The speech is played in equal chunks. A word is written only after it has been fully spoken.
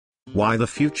Why the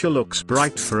Future Looks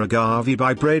Bright for Agave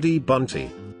by Brady Bunte.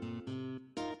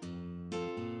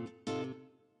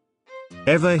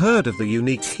 Ever heard of the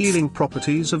unique healing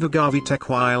properties of Agave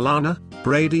Tequilana?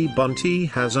 Brady Bunte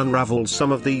has unraveled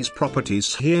some of these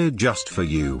properties here just for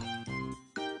you.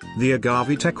 The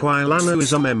Agave Tequilana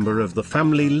is a member of the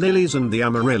family lilies and the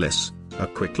amaryllis. A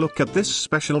quick look at this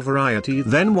special variety,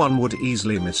 then one would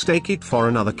easily mistake it for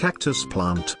another cactus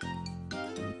plant.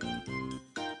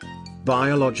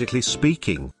 Biologically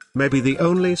speaking, maybe the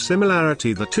only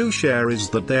similarity the two share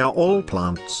is that they are all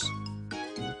plants.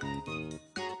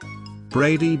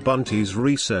 Brady Bunte's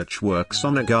research works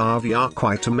on agave are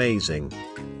quite amazing.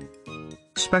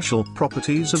 Special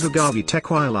properties of Agave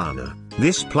Tequilana.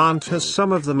 This plant has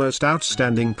some of the most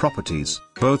outstanding properties,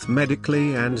 both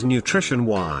medically and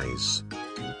nutrition-wise.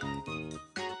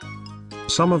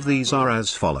 Some of these are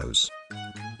as follows.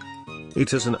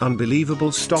 It has an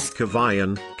unbelievable stock of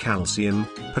iron, calcium,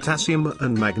 potassium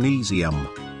and magnesium.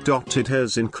 It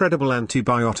has incredible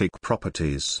antibiotic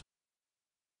properties.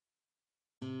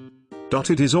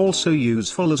 It is also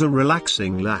useful as a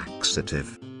relaxing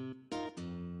laxative.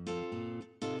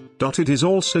 It is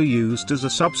also used as a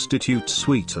substitute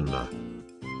sweetener.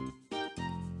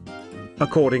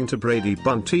 According to Brady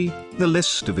Bunte, the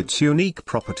list of its unique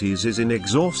properties is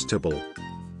inexhaustible.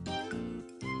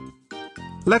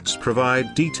 Let's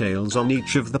provide details on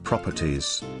each of the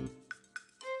properties.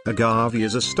 Agave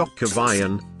is a stock of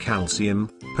iron, calcium,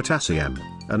 potassium,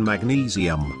 and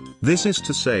magnesium. This is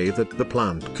to say that the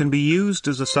plant can be used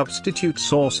as a substitute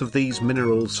source of these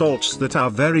mineral salts that are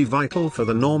very vital for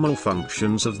the normal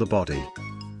functions of the body.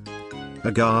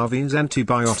 Agave's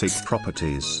antibiotic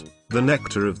properties. The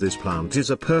nectar of this plant is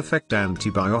a perfect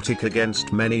antibiotic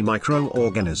against many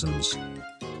microorganisms.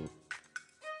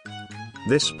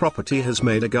 This property has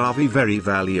made agave very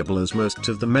valuable, as most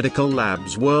of the medical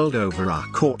labs world over are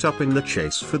caught up in the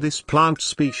chase for this plant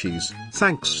species,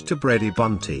 thanks to Brady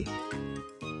Bunte.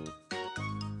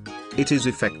 It is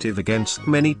effective against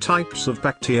many types of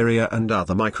bacteria and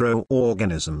other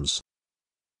microorganisms.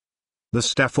 The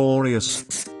Staph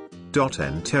aureus.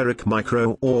 Enteric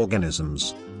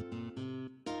microorganisms.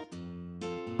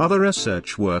 Other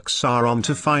research works are on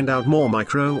to find out more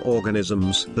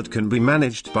microorganisms that can be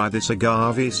managed by this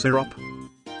agave syrup.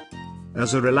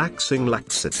 As a relaxing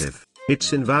laxative,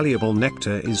 its invaluable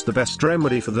nectar is the best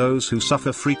remedy for those who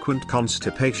suffer frequent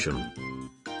constipation.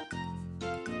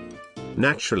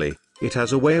 Naturally, it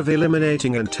has a way of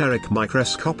eliminating enteric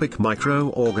microscopic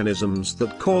microorganisms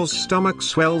that cause stomach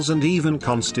swells and even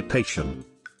constipation.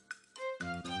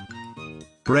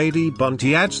 Brady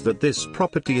Bunte adds that this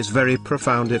property is very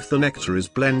profound if the nectar is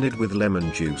blended with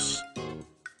lemon juice.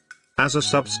 As a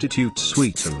substitute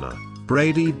sweetener,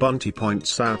 Brady Bunte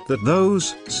points out that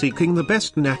those seeking the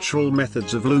best natural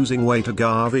methods of losing weight,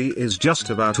 agave is just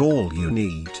about all you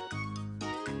need.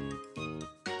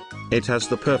 It has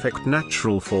the perfect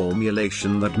natural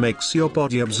formulation that makes your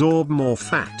body absorb more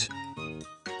fat.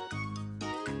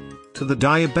 To the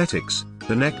diabetics,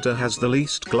 the nectar has the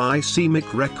least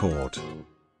glycemic record.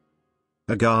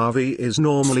 Agave is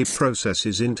normally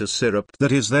processed into syrup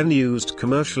that is then used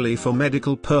commercially for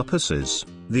medical purposes.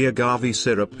 The agave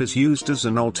syrup is used as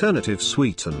an alternative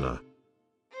sweetener.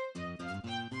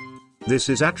 This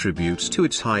is attributes to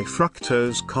its high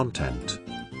fructose content.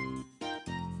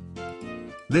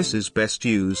 This is best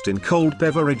used in cold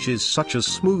beverages such as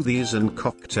smoothies and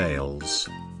cocktails.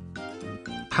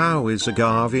 How is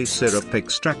agave syrup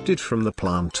extracted from the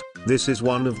plant? This is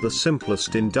one of the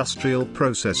simplest industrial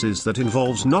processes that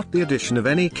involves not the addition of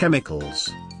any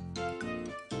chemicals.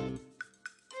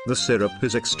 The syrup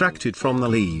is extracted from the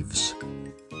leaves.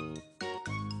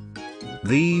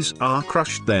 These are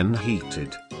crushed, then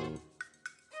heated.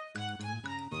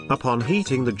 Upon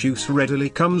heating, the juice readily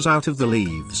comes out of the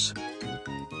leaves.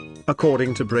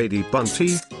 According to Brady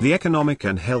Bunte, the economic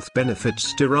and health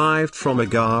benefits derived from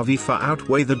agave far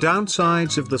outweigh the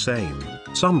downsides of the same.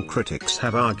 Some critics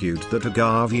have argued that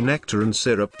agave nectar and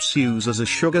syrups used as a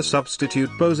sugar substitute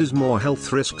poses more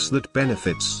health risks than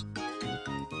benefits.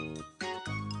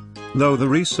 Though the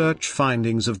research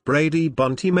findings of Brady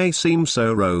Bunte may seem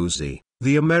so rosy,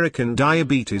 the American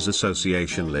Diabetes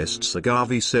Association lists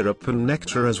agave syrup and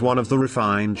nectar as one of the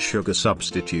refined sugar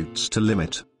substitutes to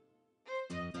limit.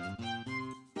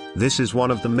 This is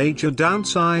one of the major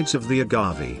downsides of the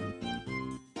agave.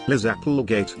 Liz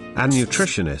Applegate, a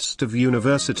nutritionist of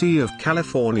University of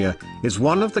California, is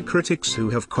one of the critics who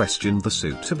have questioned the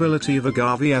suitability of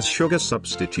agave as sugar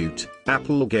substitute.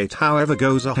 Applegate, however,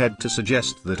 goes ahead to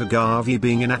suggest that agave,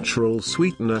 being a natural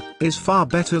sweetener, is far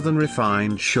better than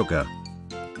refined sugar.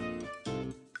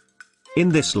 In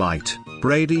this light,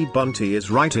 Brady Bunte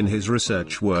is right in his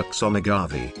research works on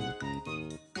agave.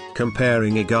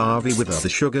 Comparing agave with other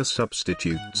sugar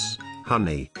substitutes,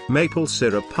 honey, maple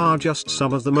syrup are just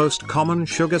some of the most common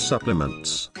sugar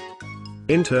supplements.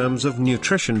 In terms of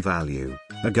nutrition value,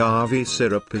 agave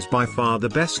syrup is by far the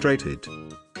best rated.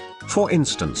 For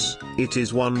instance, it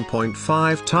is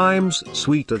 1.5 times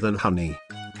sweeter than honey.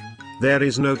 There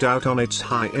is no doubt on its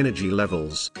high energy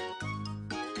levels.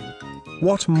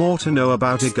 What more to know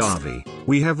about agave?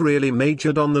 We have really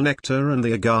majored on the nectar and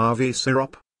the agave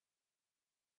syrup.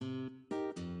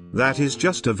 That is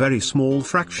just a very small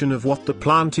fraction of what the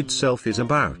plant itself is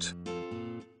about.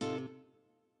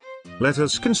 Let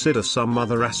us consider some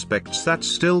other aspects that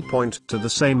still point to the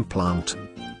same plant.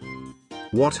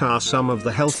 What are some of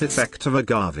the health effects of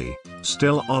agave?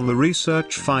 Still on the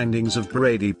research findings of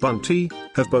Brady Bunte,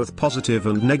 have both positive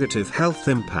and negative health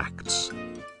impacts.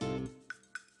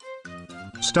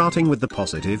 Starting with the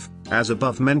positive, as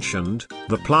above mentioned,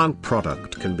 the plant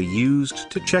product can be used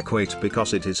to check weight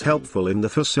because it is helpful in the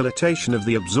facilitation of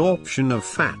the absorption of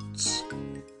fats.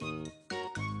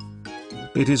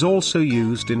 It is also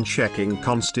used in checking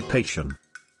constipation.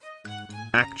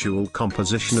 Actual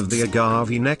composition of the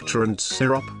agave nectar and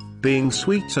syrup, being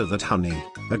sweeter than honey,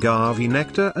 agave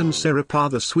nectar and syrup are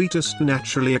the sweetest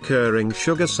naturally occurring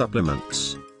sugar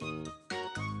supplements.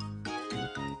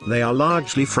 They are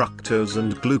largely fructose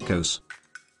and glucose.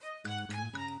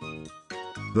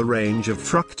 The range of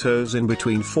fructose in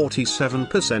between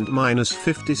 47% minus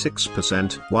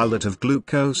 56%, while that of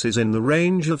glucose is in the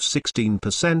range of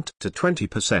 16% to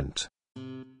 20%.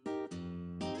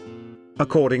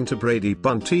 According to Brady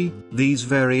Bunte, these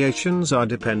variations are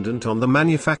dependent on the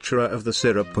manufacturer of the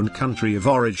syrup and country of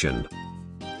origin.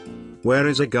 Where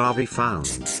is agave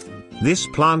found? This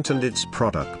plant and its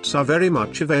products are very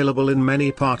much available in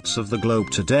many parts of the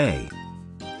globe today.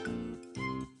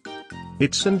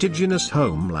 Its indigenous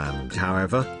homeland,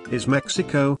 however, is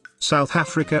Mexico, South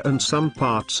Africa and some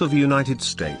parts of United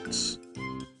States.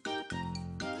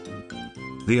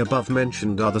 The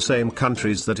above-mentioned are the same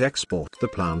countries that export the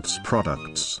plant's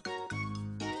products.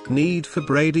 Need for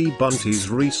Brady Bunte's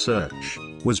research.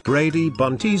 Was Brady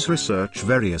Bunte's research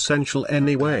very essential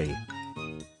anyway?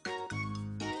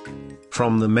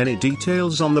 From the many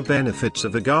details on the benefits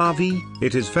of agave,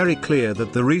 it is very clear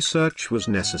that the research was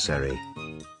necessary.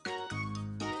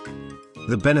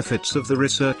 The benefits of the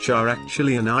research are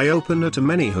actually an eye-opener to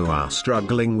many who are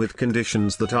struggling with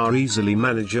conditions that are easily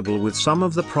manageable with some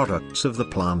of the products of the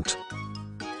plant.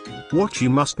 What you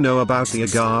must know about the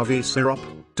agave syrup.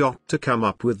 To come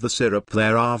up with the syrup,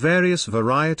 there are various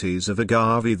varieties of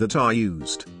agave that are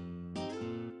used.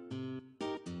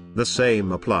 The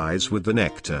same applies with the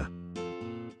nectar.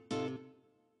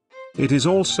 It is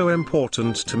also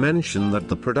important to mention that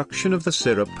the production of the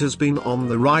syrup has been on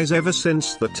the rise ever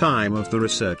since the time of the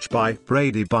research by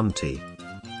Brady Bunte.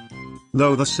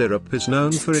 Though the syrup is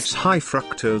known for its high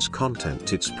fructose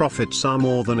content, its profits are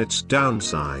more than its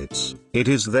downsides. It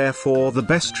is therefore the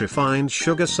best refined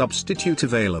sugar substitute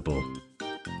available.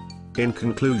 In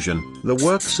conclusion, the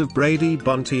works of Brady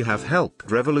Bunte have helped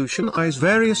revolutionize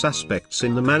various aspects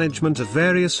in the management of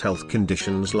various health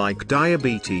conditions like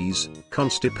diabetes,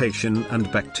 constipation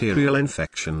and bacterial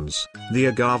infections. The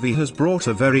agave has brought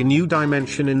a very new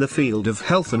dimension in the field of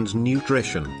health and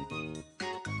nutrition.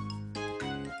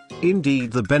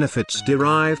 Indeed, the benefits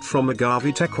derived from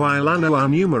Agave Tequilana are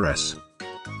numerous.